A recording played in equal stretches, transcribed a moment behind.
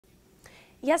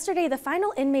Yesterday, the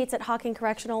final inmates at Hocking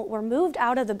Correctional were moved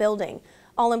out of the building.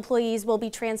 All employees will be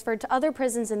transferred to other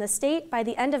prisons in the state by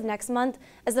the end of next month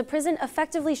as the prison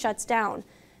effectively shuts down.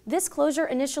 This closure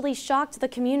initially shocked the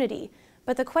community,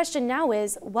 but the question now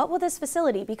is, what will this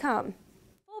facility become?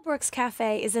 Brooks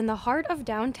Cafe is in the heart of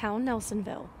downtown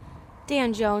Nelsonville.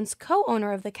 Dan Jones,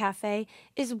 co-owner of the cafe,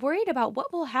 is worried about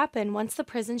what will happen once the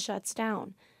prison shuts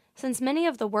down, since many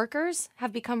of the workers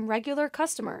have become regular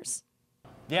customers.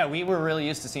 Yeah, we were really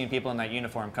used to seeing people in that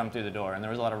uniform come through the door, and there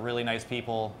was a lot of really nice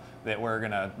people that were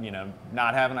gonna,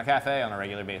 not having a cafe on a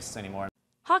regular basis anymore.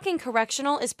 Hocking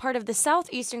Correctional is part of the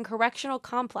Southeastern Correctional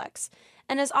Complex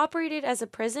and has operated as a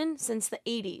prison since the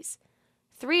 80s.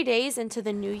 3 days into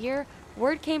the new year,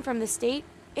 word came from the state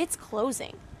it's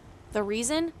closing. The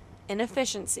reason?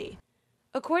 Inefficiency.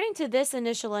 According to this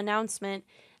initial announcement,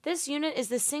 this unit is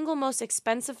the single most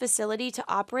expensive facility to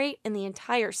operate in the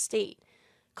entire state,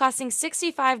 costing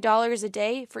 $65 a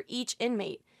day for each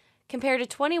inmate, compared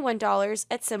to $21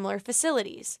 at similar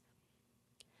facilities.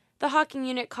 The Hocking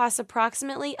unit costs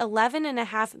approximately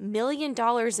 $11.5 million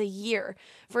a year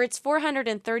for its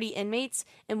 430 inmates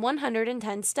and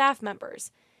 110 staff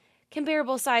members.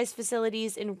 Comparable sized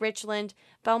facilities in Richland,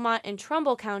 Belmont, and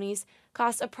Trumbull counties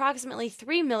cost approximately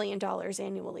 $3 million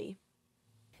annually.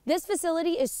 This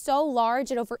facility is so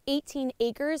large at over 18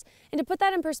 acres, and to put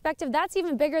that in perspective, that's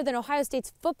even bigger than Ohio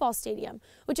State's football stadium,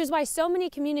 which is why so many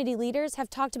community leaders have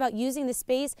talked about using the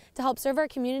space to help serve our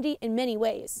community in many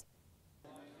ways.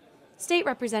 State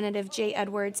Representative Jay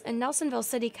Edwards and Nelsonville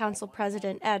City Council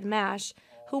President Ed Mash,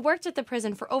 who worked at the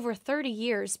prison for over 30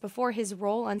 years before his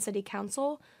role on City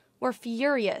Council, were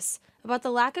furious about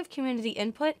the lack of community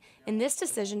input in this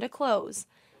decision to close,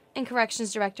 and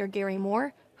Corrections Director Gary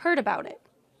Moore heard about it.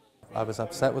 I was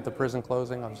upset with the prison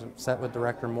closing. I was upset with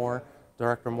Director Moore.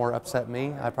 Director Moore upset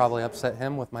me. I probably upset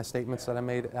him with my statements that I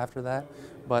made after that,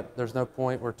 but there's no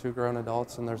point. We're two grown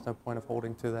adults, and there's no point of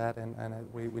holding to that, and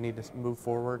we need to move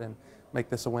forward and make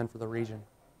this a win for the region.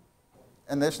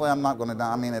 Initially, I'm not going to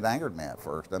die. It angered me at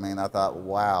first. I thought,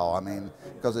 wow.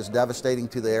 Because it's devastating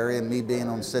to the area, and me being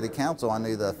on City Council, I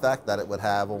knew the effect that it would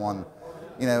have on,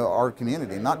 our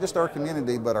community. Not just our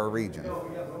community, but our region.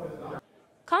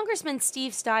 Congressman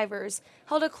Steve Stivers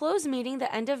held a closed meeting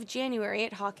the end of January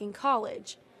at Hocking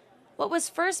College. What was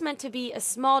first meant to be a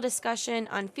small discussion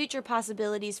on future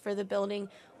possibilities for the building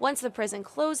once the prison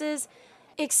closes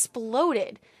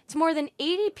exploded to more than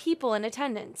 80 people in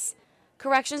attendance.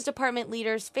 Corrections Department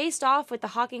leaders faced off with the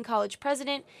Hocking College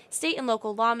president, state and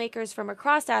local lawmakers from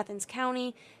across Athens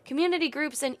County, community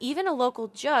groups, and even a local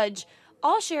judge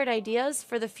all shared ideas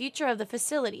for the future of the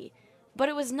facility, but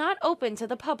it was not open to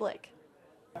the public.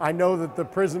 I know that the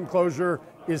prison closure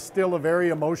is still a very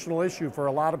emotional issue for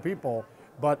a lot of people,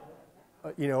 but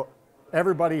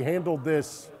everybody handled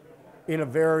this in a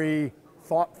very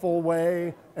thoughtful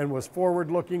way and was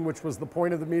forward-looking, which was the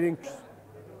point of the meeting.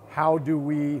 How do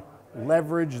we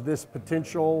leverage this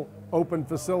potential open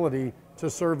facility to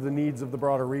serve the needs of the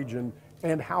broader region,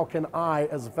 and how can I,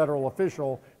 as a federal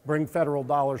official, bring federal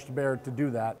dollars to bear to do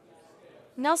that?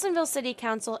 Nelsonville City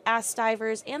Council asked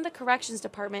Stivers and the Corrections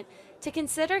Department to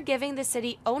consider giving the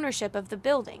city ownership of the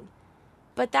building,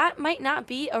 but that might not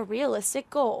be a realistic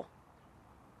goal.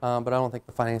 But I don't think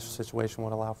the financial situation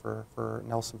would allow for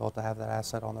Nelsonville to have that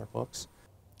asset on their books.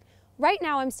 Right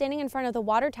now, I'm standing in front of the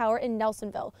water tower in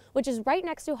Nelsonville, which is right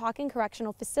next to Hocking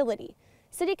Correctional Facility.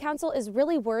 City Council is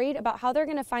really worried about how they're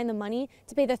going to find the money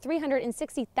to pay the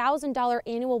 $360,000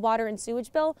 annual water and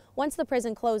sewage bill once the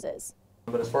prison closes.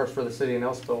 But as far as for the city of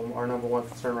Nelsonville, our number one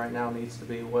concern right now needs to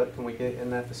be what can we get in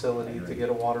that facility to get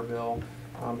a water bill,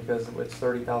 because it's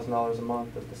 $30,000 a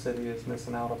month that the city is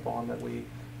missing out upon that we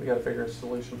got to figure a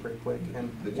solution pretty quick,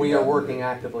 and we are working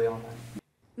actively on that.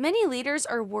 Many leaders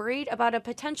are worried about a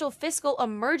potential fiscal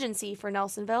emergency for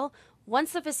Nelsonville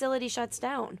once the facility shuts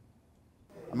down.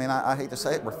 I hate to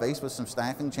say it, we're faced with some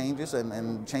staffing changes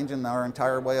and changing our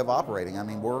entire way of operating.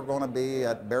 We're going to be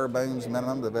at bare bones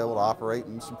minimum to be able to operate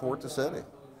and support the city.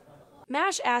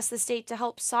 MASH asked the state to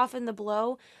help soften the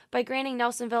blow by granting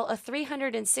Nelsonville a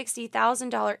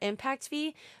 $360,000 impact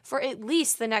fee for at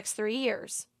least the next 3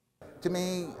 years. To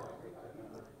me,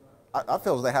 I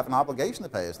feel they have an obligation to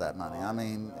pay us that money.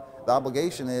 The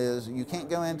obligation is you can't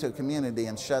go into a community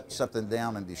and shut something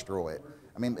down and destroy it.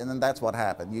 And then that's what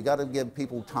happened. You got to give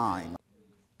people time.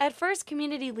 At first,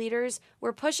 community leaders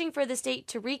were pushing for the state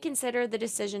to reconsider the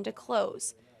decision to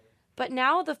close. But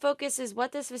now the focus is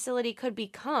what this facility could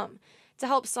become to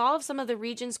help solve some of the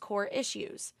region's core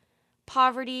issues.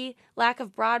 Poverty, lack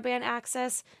of broadband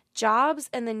access, jobs,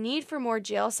 and the need for more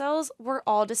jail cells were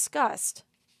all discussed.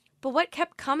 But what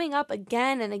kept coming up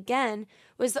again and again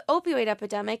was the opioid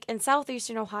epidemic in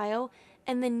southeastern Ohio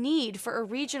and the need for a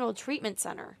regional treatment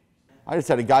center. I just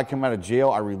had a guy come out of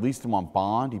jail. I released him on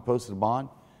bond. He posted a bond.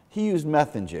 He used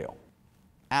meth in jail.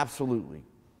 Absolutely.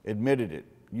 Admitted it.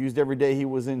 Used every day he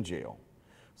was in jail.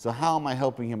 So how am I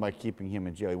helping him by keeping him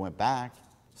in jail? He went back.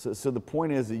 So the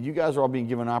point is that you guys are all being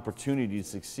given an opportunity to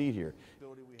succeed here.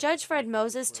 Judge Fred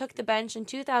Moses took the bench in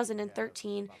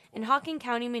 2013 in Hocking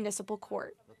County Municipal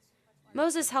Court.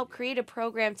 Moses helped create a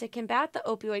program to combat the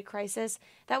opioid crisis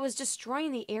that was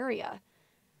destroying the area.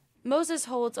 Moses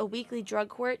holds a weekly drug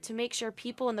court to make sure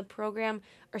people in the program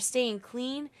are staying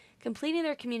clean, completing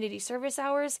their community service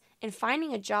hours, and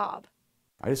finding a job.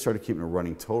 I just started keeping a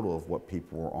running total of what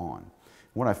people were on.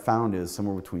 What I found is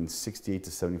somewhere between 68 to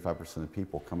 75% of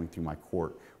people coming through my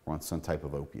court were on some type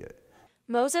of opiate.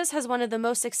 Moses has one of the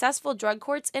most successful drug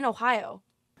courts in Ohio.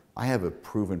 I have a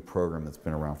proven program that's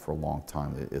been around for a long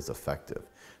time that is effective.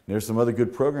 There's some other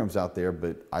good programs out there,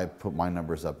 but I put my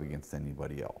numbers up against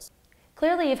anybody else.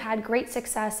 Clearly, you've had great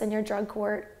success in your drug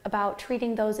court about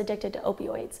treating those addicted to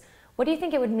opioids. What do you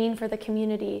think it would mean for the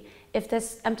community if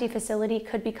this empty facility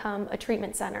could become a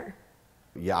treatment center?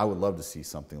 Yeah, I would love to see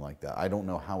something like that. I don't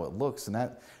know how it looks,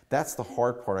 and that's the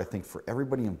hard part, I think, for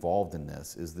everybody involved in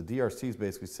this, is the DRC's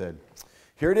basically said,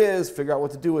 here it is, figure out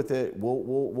what to do with it,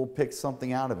 we'll pick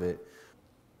something out of it.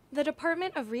 The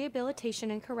Department of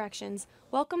Rehabilitation and Corrections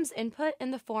welcomes input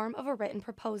in the form of a written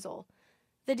proposal.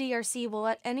 The DRC will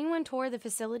let anyone tour the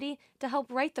facility to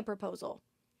help write the proposal.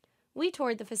 We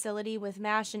toured the facility with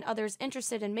MASH and others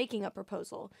interested in making a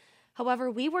proposal. However,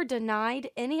 we were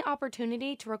denied any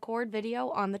opportunity to record video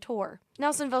on the tour.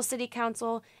 Nelsonville City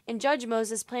Council and Judge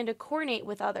Moses plan to coordinate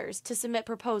with others to submit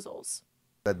proposals.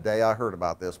 The day I heard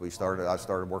about this, I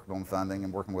started working on funding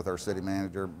and working with our city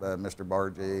manager, Mr.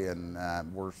 Bargy, and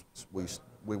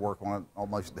we work on it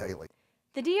almost daily.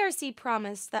 The DRC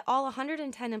promised that all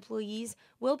 110 employees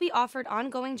will be offered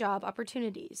ongoing job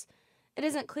opportunities. It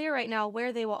isn't clear right now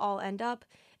where they will all end up.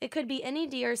 It could be any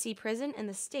DRC prison in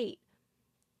the state.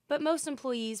 But most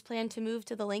employees plan to move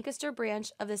to the Lancaster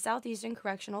branch of the Southeastern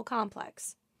Correctional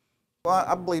Complex. Well,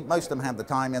 I believe most of them have the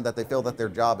time in that they feel that their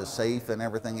job is safe and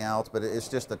everything else, but it's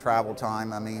just the travel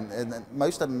time. I mean, and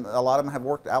most of them, a lot of them have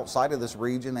worked outside of this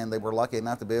region, and they were lucky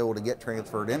enough to be able to get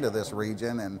transferred into this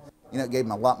region, and it gave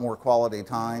them a lot more quality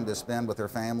time to spend with their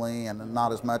family and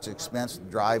not as much expense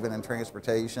driving and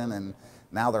transportation, and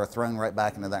now they're thrown right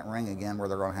back into that ring again where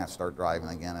they're going to have to start driving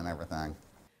again and everything.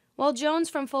 While Jones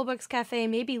from Fullbrook's Cafe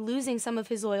may be losing some of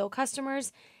his loyal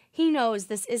customers, he knows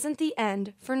this isn't the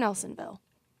end for Nelsonville.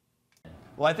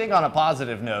 Well, I think on a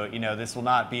positive note, this will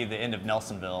not be the end of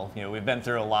Nelsonville. We've been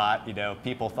through a lot.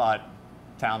 People thought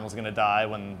town was going to die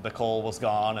when the coal was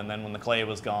gone, and then when the clay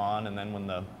was gone, and then when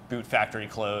the boot factory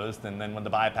closed, and then when the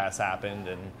bypass happened.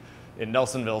 And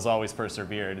Nelsonville's always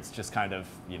persevered. It's just kind of,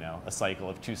 a cycle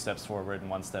of 2 steps forward and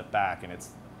 1 step back, and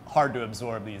it's hard to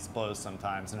absorb these blows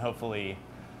sometimes. And hopefully,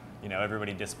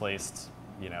 everybody displaced,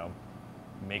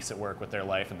 makes it work with their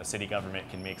life, and the city government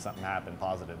can make something happen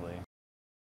positively.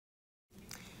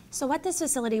 So what this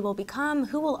facility will become,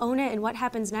 who will own it, and what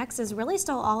happens next is really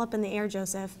still all up in the air,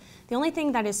 Joseph. The only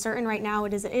thing that is certain right now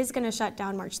is it is going to shut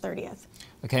down March 30th.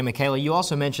 Okay, Micaela, you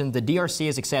also mentioned the DRC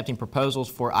is accepting proposals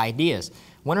for ideas.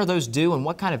 When are those due, and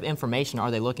what kind of information are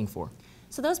they looking for?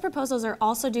 So those proposals are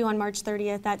also due on March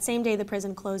 30th, that same day the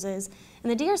prison closes.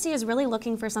 And the DRC is really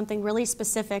looking for something really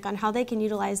specific on how they can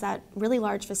utilize that really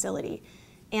large facility.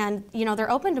 And,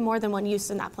 they're open to more than one use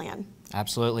in that plan.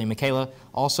 Absolutely. Micaela,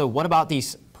 also, what about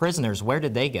these prisoners? Where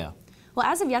did they go? Well,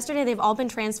 as of yesterday, they've all been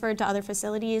transferred to other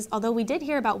facilities, although we did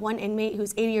hear about one inmate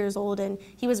who's 80 years old and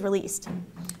he was released.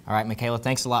 All right, Micaela,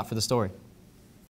 thanks a lot for the story.